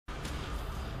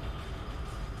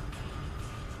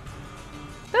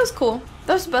was cool.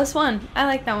 That was the best one. I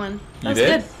like that one. That was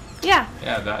did? good. Yeah.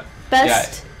 Yeah, that.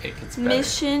 Best yeah, it gets better.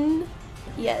 mission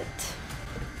yet.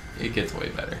 It gets way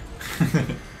better.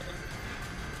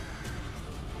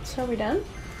 So are we done?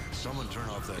 Someone turn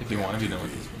off that. If you want to be done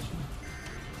with this mission.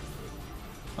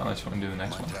 Unless you want to do the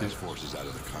next one too. Task force is out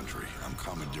of the country. I'm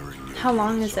commandeering you. How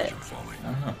long is it? I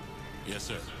don't know. Yes,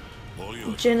 sir. All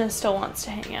yours. Jenna still wants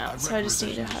to hang out, so I just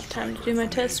need to have time to do my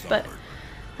test, but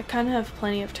I kind of have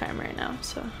plenty of time right now,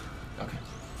 so. Okay.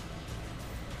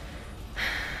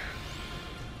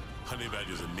 Honey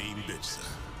Badger's a mean bitch, sir.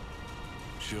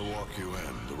 She'll walk you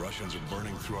in. The Russians are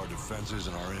burning through our defenses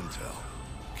and our intel.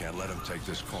 Can't let them take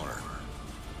this corner.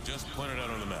 Just point it out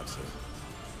on the map, sir.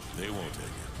 They won't take it.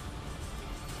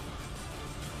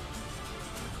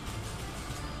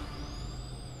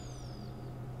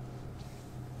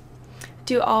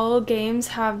 Do all games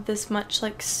have this much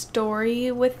like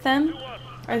story with them?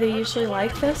 Are they usually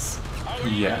like this?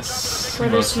 Yes. Where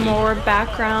there's mostly. more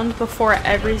background before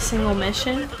every single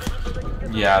mission?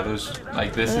 Yeah, there's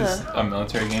like this is a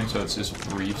military game, so it's just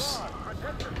briefs.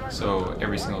 So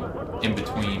every single in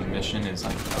between mission is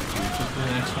like a future for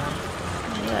the next one.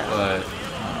 Yeah. But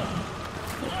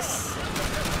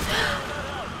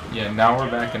yeah, now we're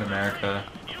back in America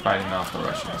fighting off the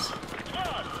Russians.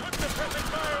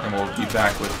 And we'll be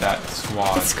back with that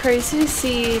squad. It's crazy to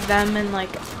see them in like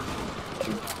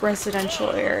residential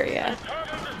area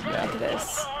Yeah. like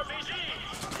this.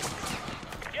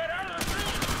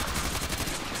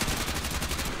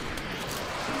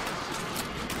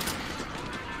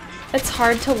 It's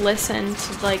hard to listen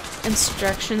to like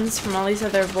instructions from all these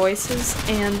other voices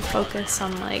and focus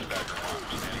on like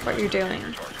what you're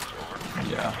doing.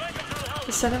 Yeah.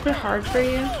 Is that ever hard for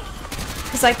you?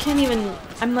 Because I can't even,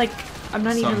 I'm not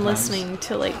even Sometimes. listening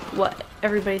to like what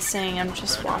everybody's saying, I'm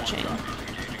just watching.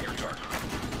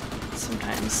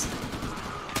 Sometimes.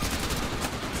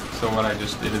 So what I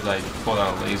just did is I pulled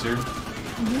out a laser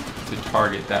to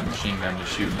target that machine gun to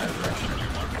shoot in that direction.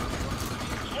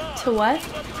 To what?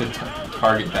 To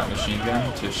target that machine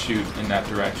gun to shoot in that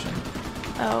direction.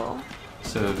 Oh.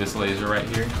 So this laser right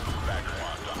here,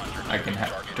 I can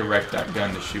direct that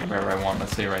gun to shoot wherever I want.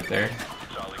 Let's say right there.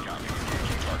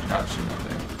 Not shooting right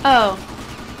there. Oh.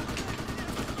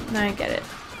 Now I get it.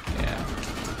 Yeah.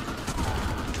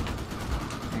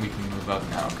 We can move up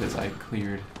now because I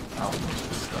cleared out most of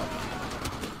the stuff.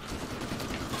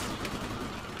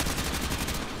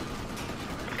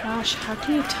 Gosh, how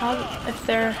can you tell if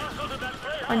they're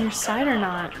on your side or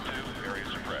not?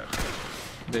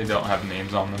 They don't have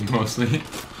names on them mostly.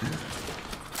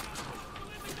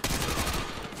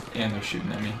 And they're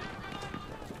shooting at me.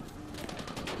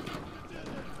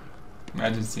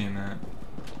 Imagine seeing that.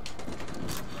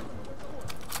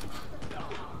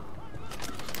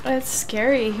 It's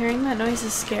scary. Hearing that noise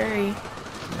is scary.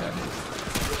 Yeah, it is.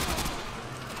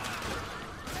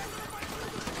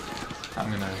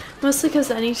 I'm gonna... Mostly because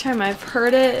anytime I've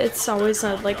heard it, it's always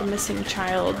like a missing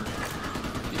child.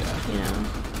 Yeah. You know.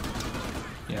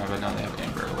 Yeah, but now they have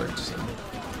Amber Alerts, so...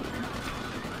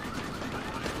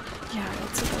 Yeah,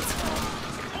 that's what that's called.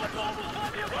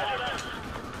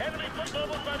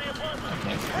 I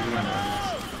can't get through the window.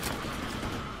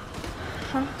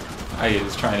 Huh? I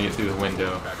was trying to get through the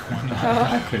window.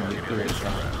 I couldn't get through it, so...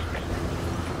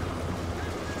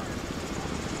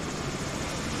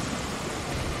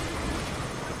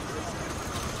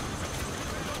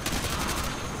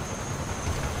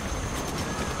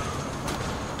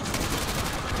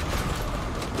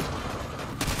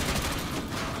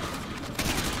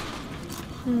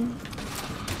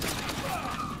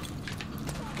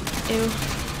 Ew.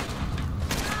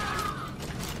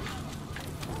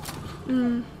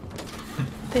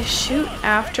 They shoot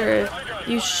after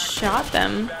you shot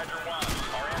them.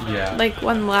 Yeah. Like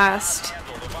one last.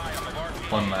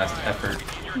 One last effort.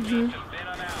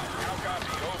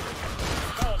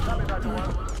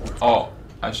 Oh,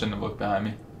 I shouldn't have looked behind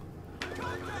me.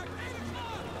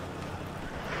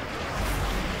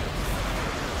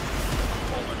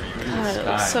 God, it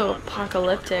looks so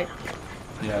apocalyptic.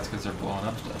 Yeah, it's because they're blowing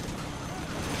up stuff.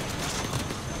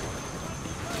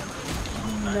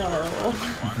 No.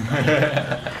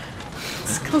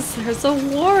 It's because there's a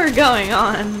war going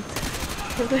on.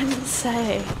 I wouldn't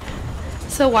say.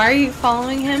 So why are you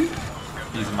following him?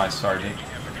 He's my sergeant.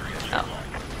 Oh.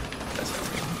 That's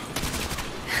okay.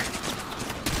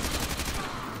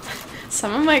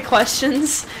 Some of my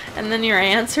questions and then your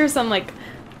answers, I'm like,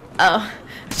 oh,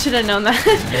 I should have known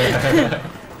that.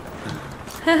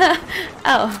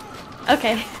 Oh,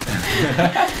 okay.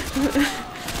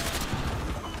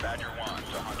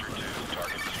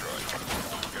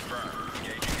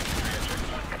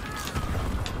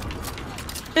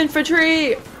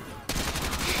 Infantry!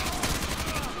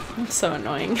 I'm so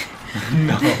annoying.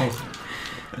 No.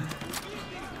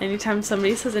 Anytime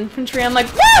somebody says infantry, I'm like,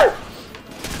 woo!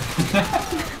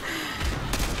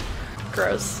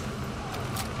 Gross.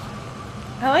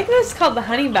 I like that it's called the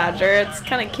honey badger. It's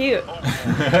kind of cute.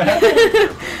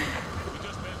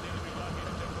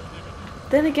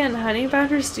 Then again, honey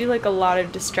badgers do like a lot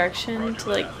of destruction to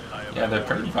like. Yeah, they're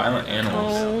pretty violent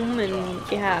animals. Home and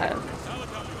yeah.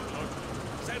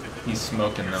 He's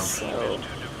smoking though. So.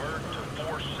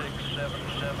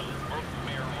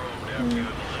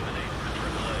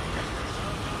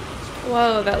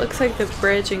 Whoa, that looks like the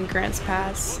bridge in Grants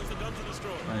Pass.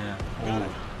 Oh yeah. Ooh.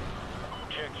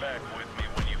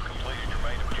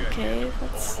 Okay,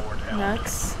 that's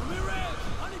nuts.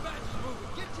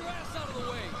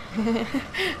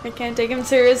 I can't take him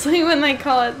seriously when they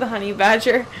call it the honey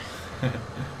badger.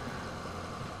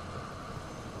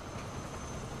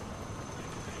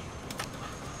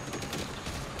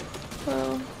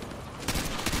 Well.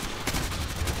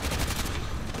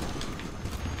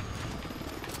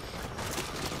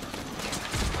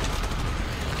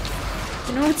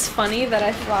 You know what's funny that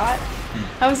I thought?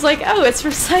 I was like, oh, it's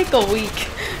recycle week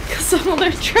because all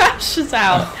their trash is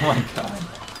out. Oh my god.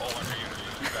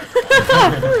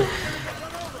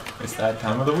 It's that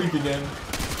time of the week again.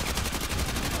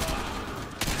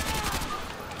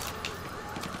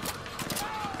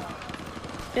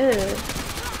 Ew.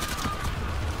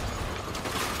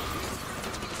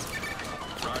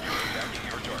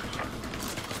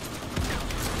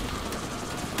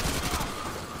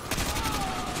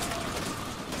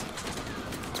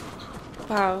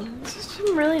 Wow, this is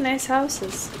some really nice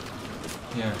houses.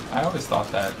 Yeah, I always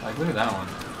thought that. Like, look at that one.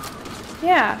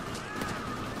 Yeah.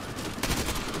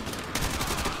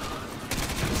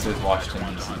 It says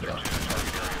Washington DC though.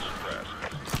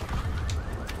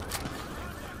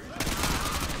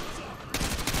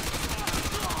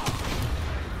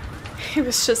 He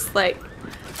was just like,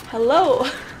 hello.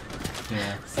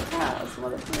 Yeah. Surprise,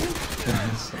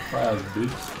 motherfucker. Surprise,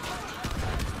 bitch.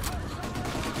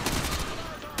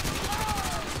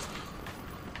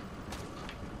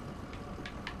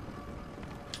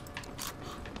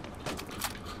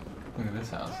 Look at this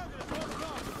house.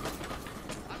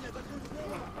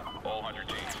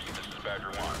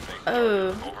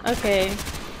 Oh, okay.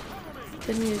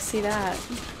 Didn't even see that.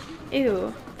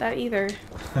 Ew, that either.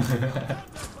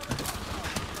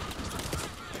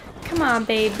 Come on,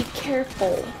 babe, be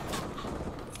careful.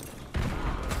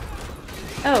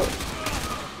 Oh.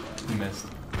 You missed.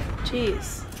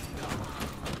 Jeez.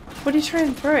 What are you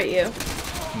trying to throw at you?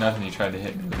 Nothing, you tried to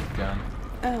hit me with a gun.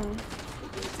 Oh.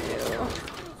 Ew.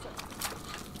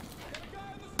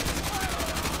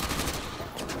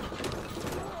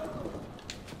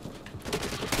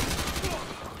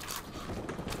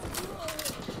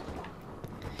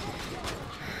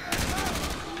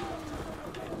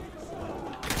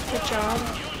 Good job.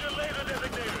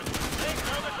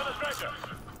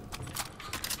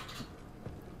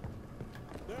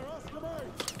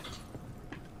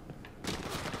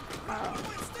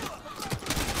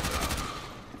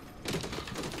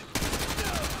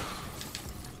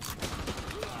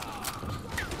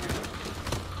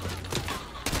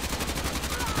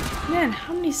 Man,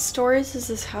 how many stories does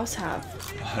this house have?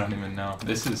 I don't even know.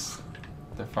 This is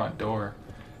the front door.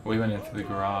 We went into the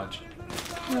garage.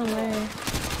 No way.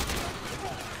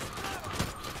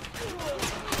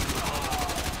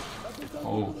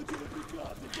 Oh.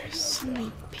 There's so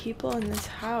many people in this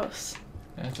house.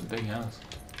 Yeah, it's a big house.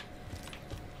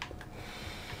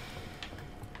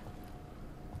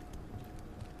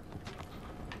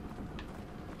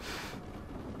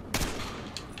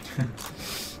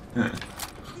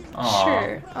 Aww.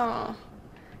 Sure. Oh.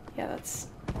 Yeah, that's...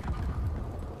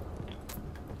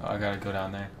 Oh, I gotta go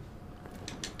down there.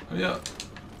 Oh yeah.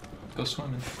 Go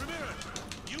swimming. Ramirez,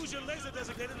 use your laser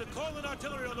designator to call in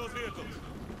artillery on those vehicles.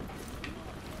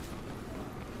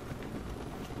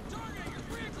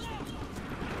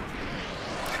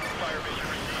 Fire mission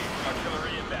received.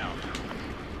 Artillery inbound.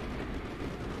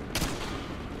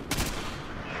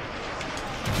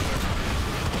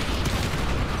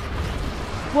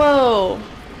 Whoa!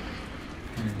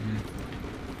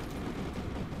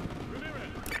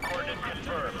 Coordinates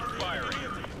confirmed.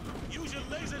 Firing. Use your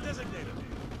laser designator.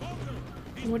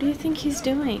 What do you think he's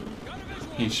doing?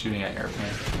 He's shooting at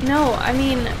airplanes. No, I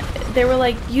mean, they were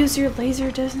like, use your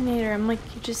laser designator. I'm like,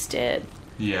 you just did.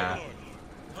 Yeah.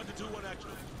 Hunter 2-1 action.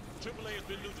 AAA has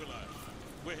been neutralized.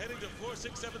 We're heading to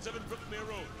 4677 Brookmere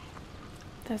Road.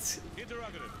 That's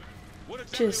Interrogative. What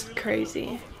exactly just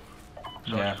crazy.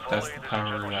 Yeah, that's the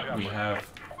power that we have.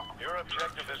 You're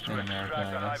in America,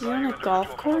 I guess. You're on a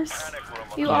golf course?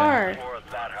 You Yeah. are.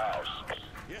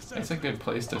 It's a good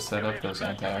place to set up those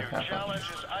anti-aircraft weapons.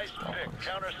 Golf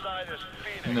course.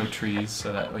 And no trees,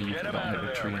 so that way you don't hit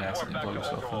a tree and accidentally blow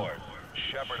yourself up.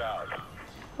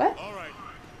 What? All right.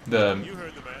 The You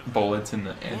heard the man. bullets in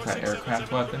the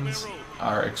anti-aircraft weapons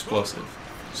are explosive,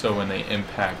 so when they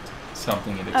impact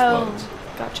something, it explodes.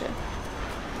 Oh, gotcha.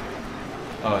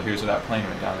 Oh, here's where that plane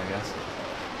went down, I guess.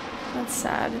 That's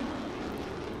sad.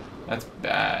 That's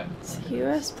bad. It's a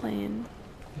U.S. plane.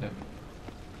 Yep.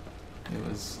 It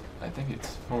was, I think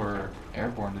it's for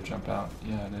airborne to jump out.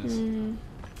 Yeah, it is. Mm.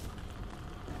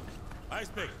 Ice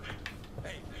pick.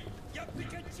 Hey.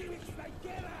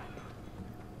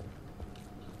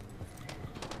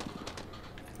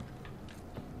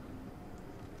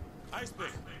 Ice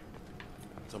pick.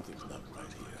 Something's not right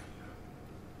here.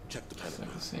 Check the It's panic like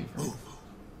a room. safe room,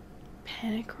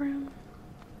 Panic room?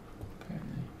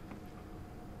 apparently.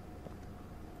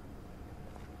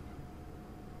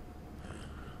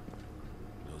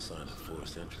 No sign of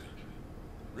forced entry.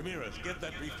 Ramirez, get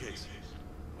that briefcase.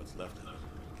 What's left of it?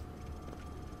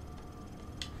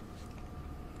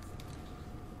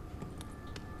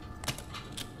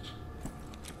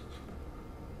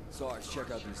 Sarge,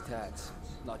 check out these tats.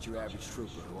 Not your average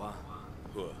trooper, huh?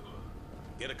 Whoa.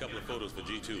 Get a couple of photos for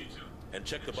G2 and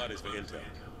check the bodies for intel.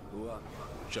 Who up?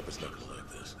 Shepard's not gonna like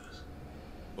this.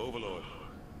 Overlord,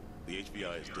 the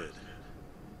HBI is dead.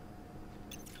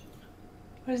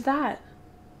 What is that?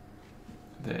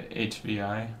 The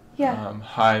HVI, Yeah.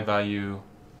 high value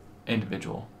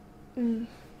individual. Mm.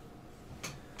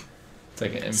 It's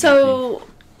like an MVP. So,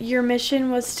 your mission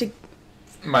was to...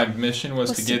 My mission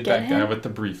was to get that guy him? with the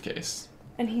briefcase.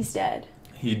 And he's dead.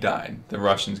 He died. The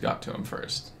Russians got to him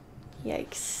first.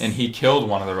 Yikes. And he killed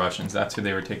one of the Russians. That's who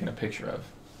they were taking a picture of.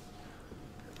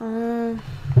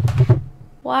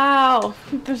 Wow.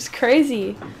 That's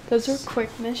crazy. Those were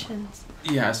quick missions.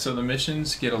 Yeah, so the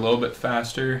missions get a little bit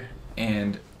faster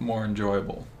and more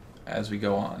enjoyable as we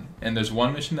go on. And there's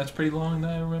one mission that's pretty long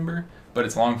that I remember, but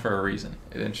it's long for a reason.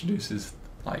 It introduces,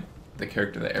 like, the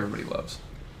character that everybody loves.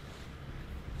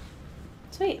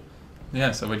 Sweet.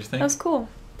 Yeah, so what'd you think? That was cool.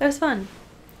 That was fun.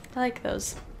 I like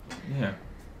those. Yeah.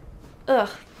 Ugh.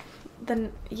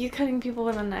 Then you cutting people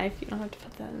with a knife, you don't have to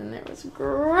put that in there. It was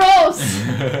gross!